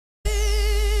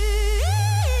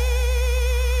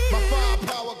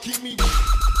keep me.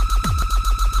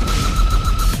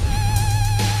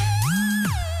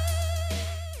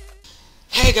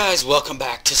 Hey guys, welcome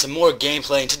back to some more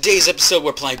gameplay. In today's episode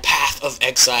we're playing Path of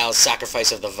Exile,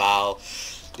 Sacrifice of the Vow.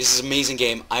 This is an amazing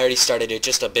game. I already started it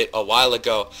just a while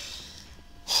ago.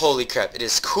 Holy crap, it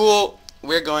is cool.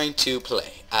 We're going to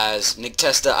play as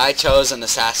Testa. I chose an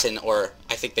assassin, or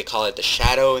I think they call it the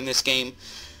Shadow in this game,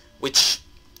 which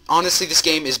honestly this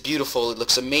game is beautiful. It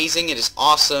looks amazing. It is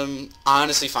awesome. I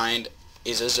honestly find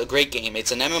it is a great game.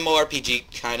 It's an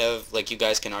MMORPG, kind of, like you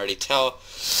guys can already tell.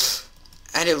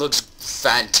 And it looks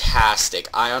fantastic.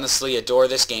 I honestly adore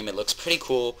this game. It looks pretty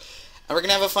cool. And we're going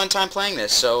to have a fun time playing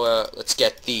this. So let's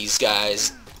get these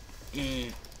guys.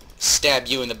 Stab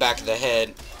you in the back of the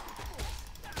head.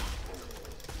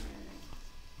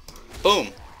 Boom.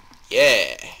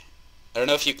 Yeah. I don't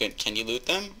know if you can you loot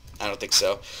them? I don't think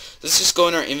so. Let's just go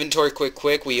in our inventory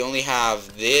quick. We only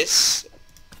have this.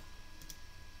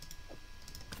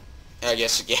 I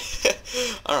guess, yeah.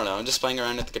 I don't know. I'm just playing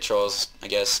around with the controls, I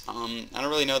guess. I don't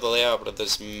really know the layout of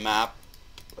this map.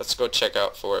 Let's go check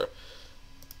out for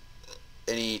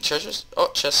any treasures.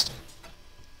 Oh, chest.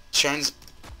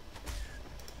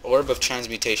 Orb of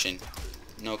transmutation.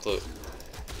 No clue.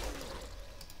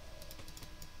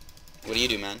 What do you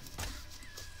do, man?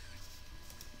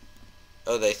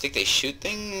 Oh, they think they shoot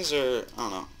things, or I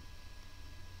don't know.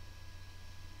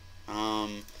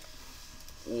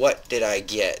 What did I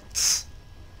get?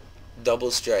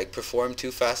 Double strike. Perform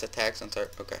 2 fast attacks on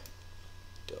target. Okay.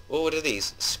 Oh, what are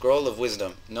these? Scroll of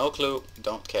wisdom. No clue.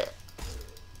 Don't care.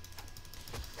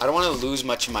 I don't want to lose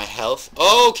much of my health.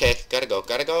 Oh, okay. Gotta go.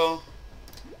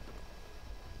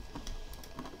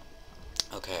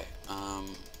 Okay.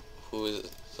 Who is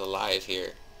alive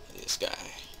here? This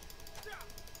guy.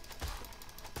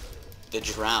 The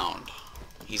Drowned.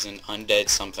 He's an undead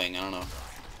something. I don't know.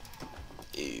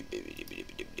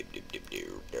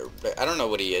 I don't know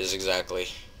what he is exactly.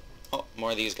 Oh,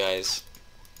 more of these guys.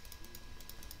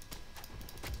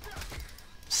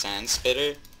 Sand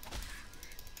Spitter.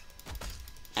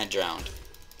 And Drowned.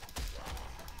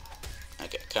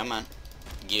 Okay, come on.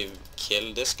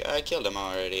 Kill this guy? I killed him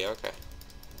already, okay.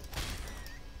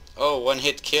 Oh, one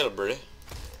hit kill, bruh.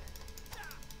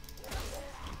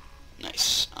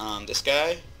 Nice. This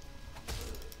guy.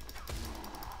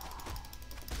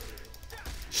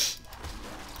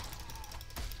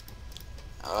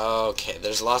 Okay,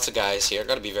 there's lots of guys here.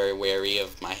 Gotta be very wary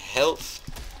of my health.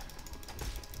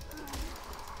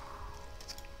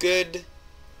 Good.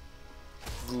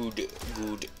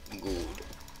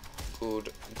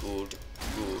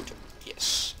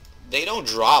 Yes. They don't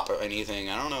drop or anything.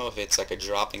 I don't know if it's like a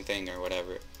dropping thing or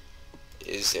whatever.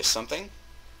 Is there something?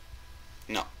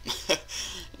 No.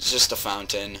 It's just a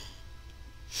fountain.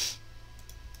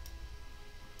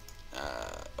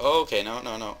 Okay,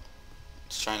 no.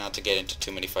 Let's try not to get into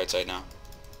too many fights right now.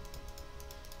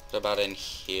 What about in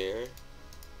here?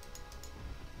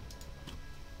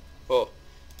 Oh,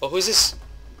 who's this?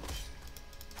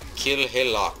 Kill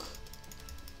Hillock.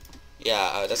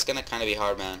 Yeah, that's gonna kind of be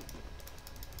hard, man.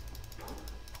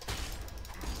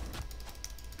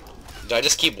 Do I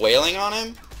just keep wailing on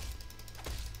him?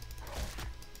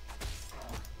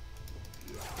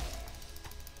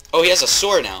 Oh, he has a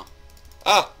sword now.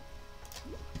 Oh.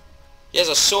 He has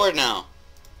a sword now.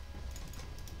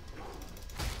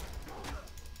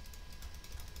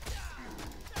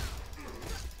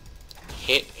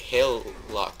 Hit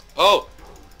Hillock. Oh!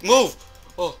 Move!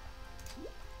 Oh.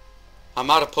 I'm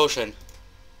out of potion.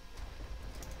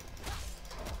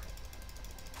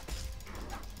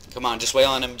 Come on, just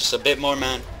wail on him just a bit more,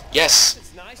 man. Yes!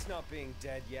 It's nice not being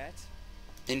dead yet.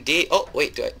 Indeed. Oh,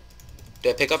 wait, do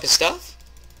I pick up his stuff?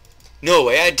 No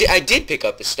way, I did pick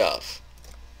up his stuff.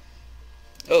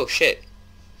 Oh, shit.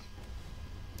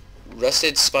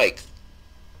 Rusted spike.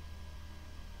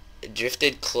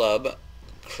 Drifted club.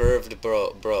 Curved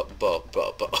bro.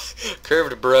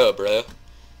 Curved bro.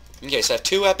 Okay, so I have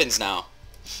 2 weapons now.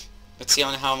 Let's see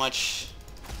on how much.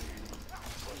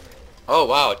 Oh,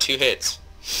 wow, 2 hits.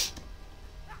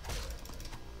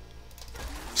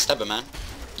 Stab him, man.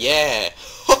 Yeah.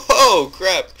 Oh,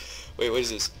 crap. Wait, what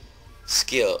is this?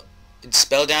 Skill.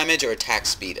 Spell damage or attack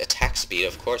speed? Attack speed,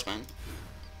 of course, man.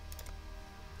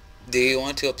 Do you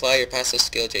want to apply your passive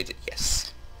skill, JJ?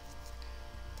 Yes.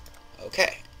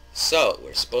 Okay. So,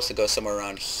 we're supposed to go somewhere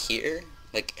around here.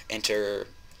 Like, enter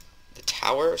the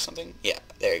tower or something? Yeah,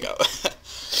 there you go.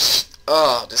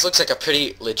 Oh, this looks like a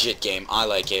pretty legit game. I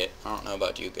like it. I don't know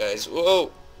about you guys.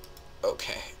 Whoa!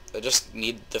 Okay. I just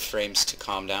need the frames to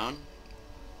calm down.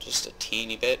 Just a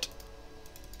teeny bit.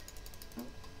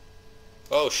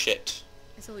 Oh, shit.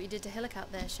 I saw what you did to Hillock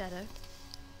out there, Shadow.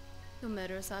 Your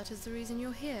murderous art is the reason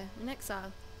you're here, in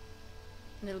exile.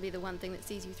 And it'll be the one thing that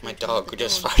sees you through My to dog another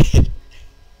just dawn. farted.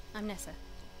 I'm Nessa,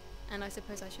 and I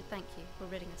suppose I should thank you for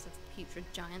ridding us of the putrid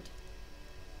giant.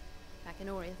 Back in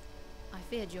Oriath, I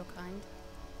feared your kind,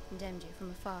 condemned you from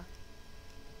afar.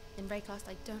 In Raycast,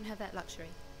 I don't have that luxury.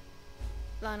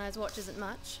 Lion Eye's watch isn't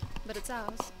much, but it's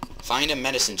ours. Find a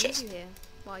medicine We'll leave chest. you here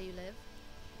while you live.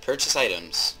 Purchase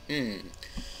items.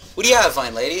 What do you have,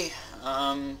 fine lady?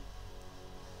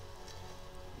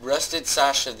 Rusted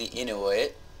sash of the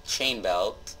Inuit, chain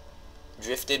belt,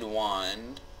 driftwood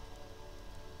wand,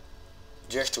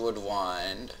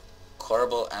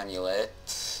 corbel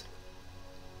amulet.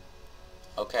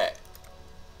 Okay.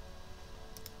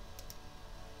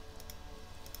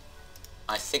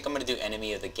 I think I'm gonna do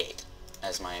enemy of the gate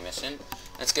as my mission.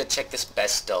 Let's go check this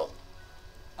besto.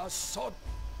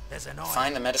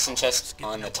 Find the medicine chest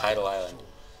on the tidal island.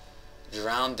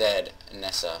 Drown dead,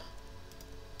 Nessa.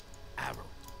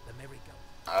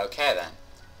 Okay then.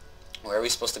 Where are we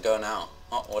supposed to go now?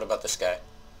 Oh, what about this guy?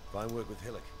 Fine work with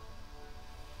Hillock.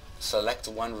 Select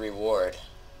one reward.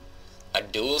 A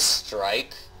dual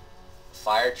strike,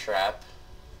 fire trap,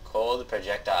 cold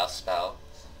projectile spell,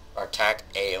 or attack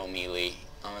AO melee.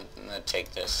 I'm gonna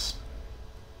take this.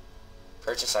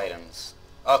 Purchase items.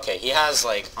 Okay, he has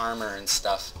like armor and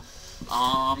stuff.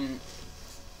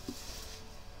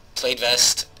 Plate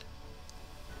vest,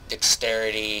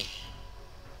 dexterity,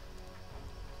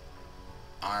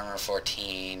 armor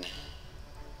 14,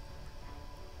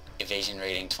 evasion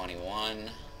rating 21,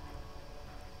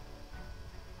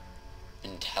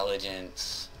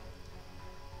 intelligence,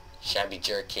 shabby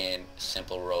jerkin,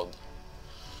 simple robe.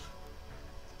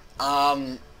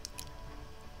 I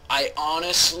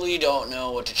honestly don't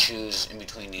know what to choose in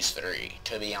between these three,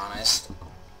 to be honest.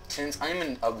 Since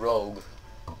I'm a rogue.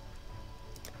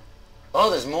 Oh,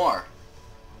 there's more.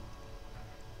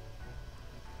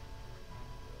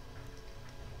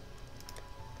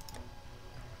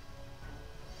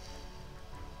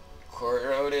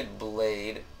 Corroded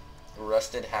blade,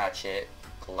 rusted hatchet,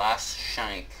 glass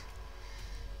shank,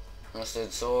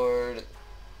 rusted sword,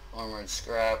 armored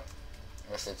scrap,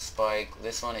 rusted spike.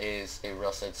 This one is a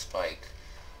rusted spike.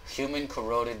 Human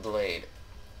corroded blade,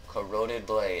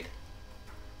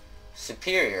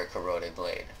 superior corroded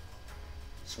blade.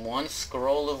 It's one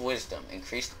scroll of wisdom.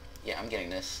 Increased. Yeah, I'm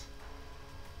getting this.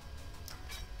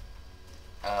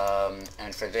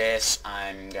 And for this,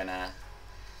 I'm gonna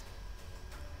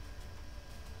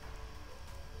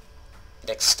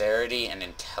dexterity and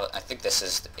I think this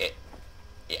is it.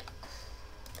 Yeah.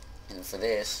 And for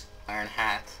this, iron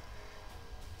hat.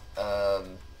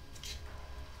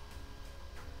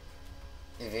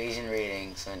 Evasion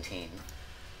rating 17.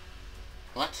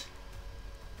 What?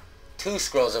 2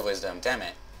 scrolls of wisdom. Damn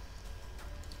it.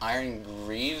 Iron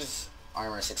greaves,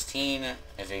 armor 16,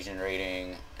 evasion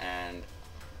rating, and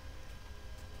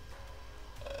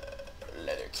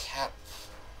leather cap.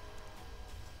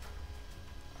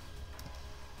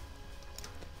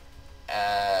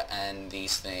 And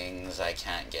these things I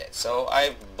can't get. So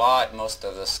I bought most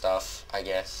of the stuff, I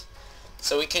guess.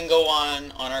 So we can go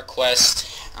on our quest.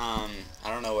 I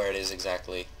don't know where it is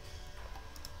exactly.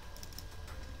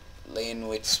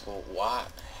 Lanewitz,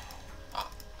 what?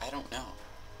 I don't know.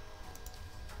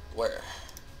 Where?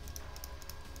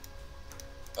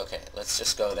 Okay, let's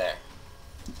just go there.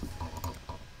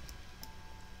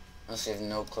 Unless you have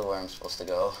no clue where I'm supposed to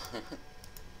go.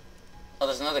 Oh,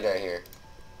 there's another guy here.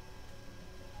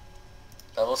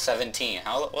 Level 17.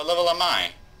 What level am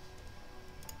I?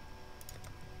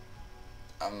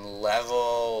 I'm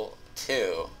level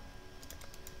 2.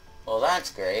 Well, that's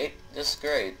great. Just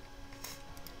great.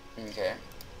 Okay.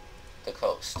 The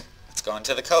coast. Let's go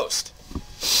into the coast.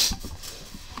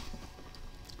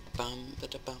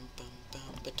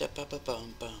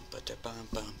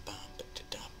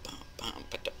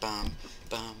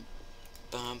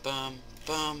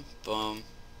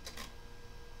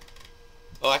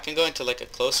 Oh, I can go into like a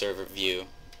closer view.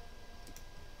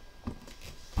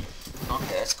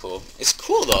 Okay, that's cool. It's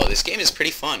cool though. This game is pretty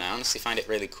fun. I honestly find it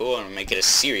really cool, and I'll make it a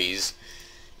series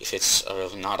if it's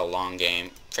not a long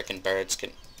game. Frickin' birds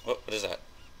can... Oh, what is that?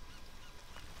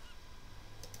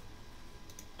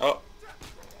 Oh.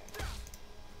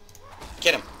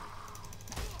 Get him.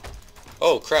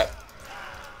 Oh, crap.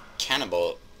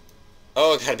 Cannibal.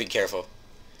 Oh, I gotta be careful.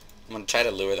 I'm gonna try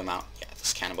to lure them out. Yeah,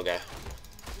 this cannibal guy.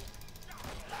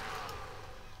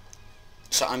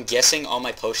 So I'm guessing all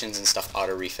my potions and stuff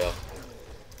auto-refill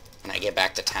when I get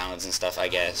back to towns and stuff, I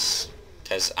guess.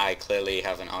 Because I clearly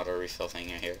have an auto-refill thing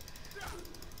in here.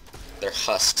 They're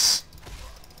husks.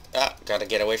 Ah, gotta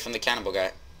get away from the cannibal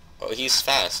guy. Oh, he's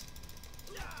fast.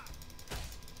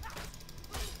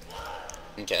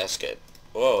 Okay, that's good.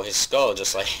 Whoa, his skull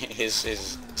just like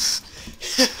his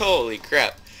holy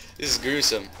crap. This is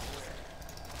gruesome.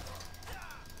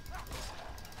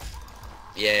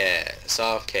 Yeah, it's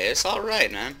all okay. It's all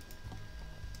right, man.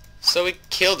 So we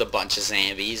killed a bunch of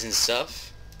zombies and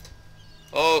stuff.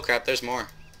 Oh crap, there's more.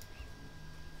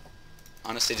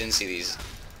 Honestly, didn't see these.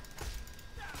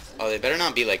 Oh, they better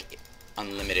not be like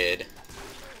unlimited.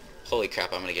 Holy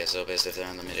crap, I'm gonna get so pissed if they're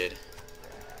unlimited.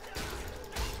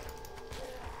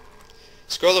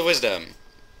 Scroll of Wisdom.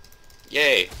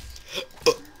 Yay.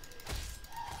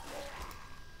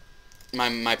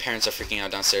 My parents are freaking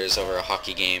out downstairs over a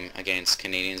hockey game against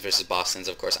Canadians versus Bostons.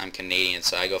 Of course, I'm Canadian,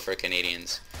 so I go for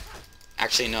Canadians.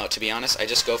 Actually, no, to be honest, I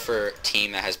just go for a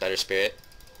team that has better spirit.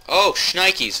 Oh,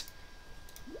 shnikes.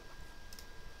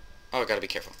 Oh, I gotta be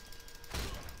careful.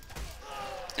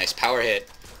 Nice power hit.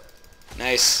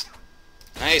 Nice.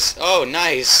 Nice. Oh,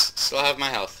 nice. Still have my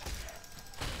health.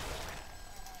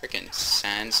 Freaking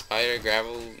sand spider,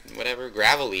 gravel, whatever.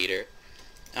 Gravel eater.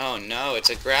 Oh, no, it's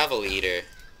a gravel eater.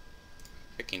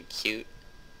 Freaking cute.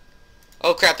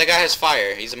 Oh, crap, that guy has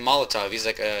fire. He's a Molotov. He's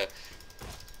like a...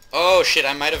 Oh, shit,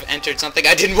 I might have entered something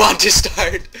I didn't want to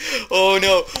start. Oh,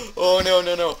 no. Oh, no,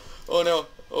 no, no. Oh, no.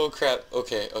 Oh, crap.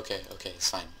 Okay, okay, okay. It's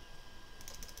fine.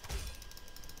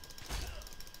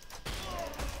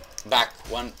 Back.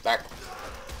 One. Back.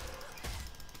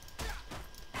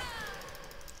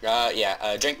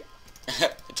 Yeah, drink.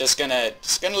 just gonna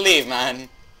leave, man.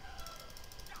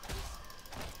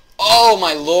 Oh,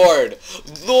 my lord.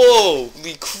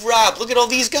 Holy crap. Look at all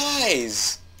these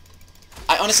guys.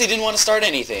 I honestly didn't want to start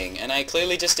anything, and I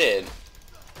clearly just did.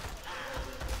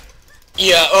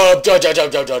 Yeah,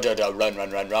 run,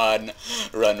 run, run, run.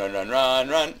 Run, run, run, run,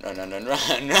 run, run, run, run,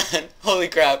 run, run. Holy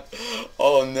crap.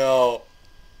 Oh, no.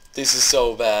 This is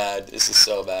so bad. This is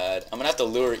so bad. I'm gonna have to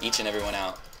lure each and every one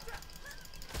out.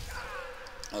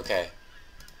 Okay.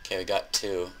 Okay, we got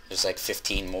 2. There's like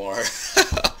 15 more.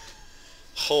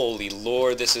 Holy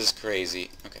lord, this is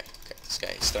crazy. Okay, okay, this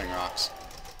guy, he's throwing rocks.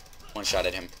 One shot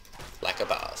at him. Like a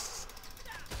boss.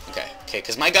 Okay, okay,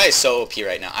 because my guy is so OP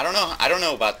right now. I don't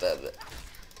know about the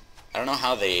I don't know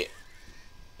how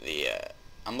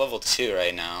I'm level 2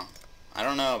 right now. I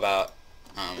don't know about,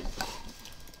 I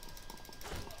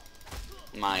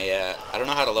don't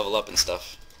know how to level up and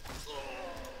stuff.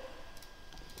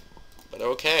 But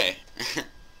okay.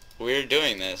 We're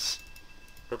doing this.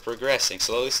 We're progressing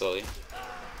slowly, slowly.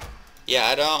 Yeah,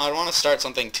 I don't want to start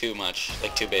something too much,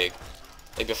 like too big.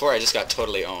 Like before, I just got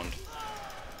totally owned.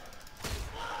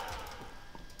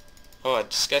 Oh,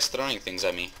 this guy's throwing things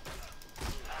at me.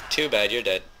 Too bad, you're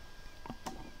dead.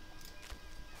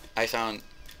 I found...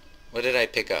 What did I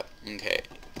pick up? Okay.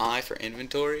 I for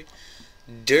inventory.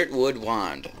 Dirtwood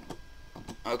wand.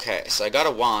 Okay, so I got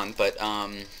a wand, but,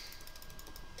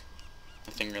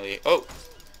 nothing really... Oh!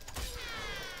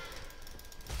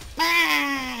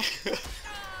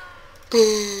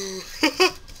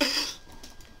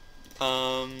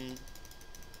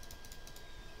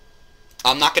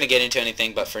 I'm not gonna get into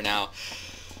anything, but for now,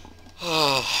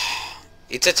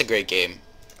 it's a great game.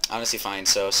 Honestly, fine.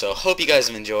 So hope you guys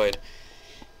have enjoyed.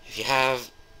 If you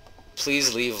have,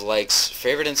 please leave likes,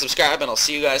 favorite, and subscribe, and I'll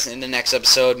see you guys in the next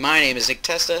episode. My name is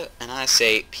Testa, and I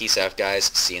say peace out, guys.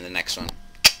 See you in the next one.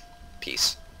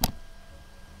 Peace.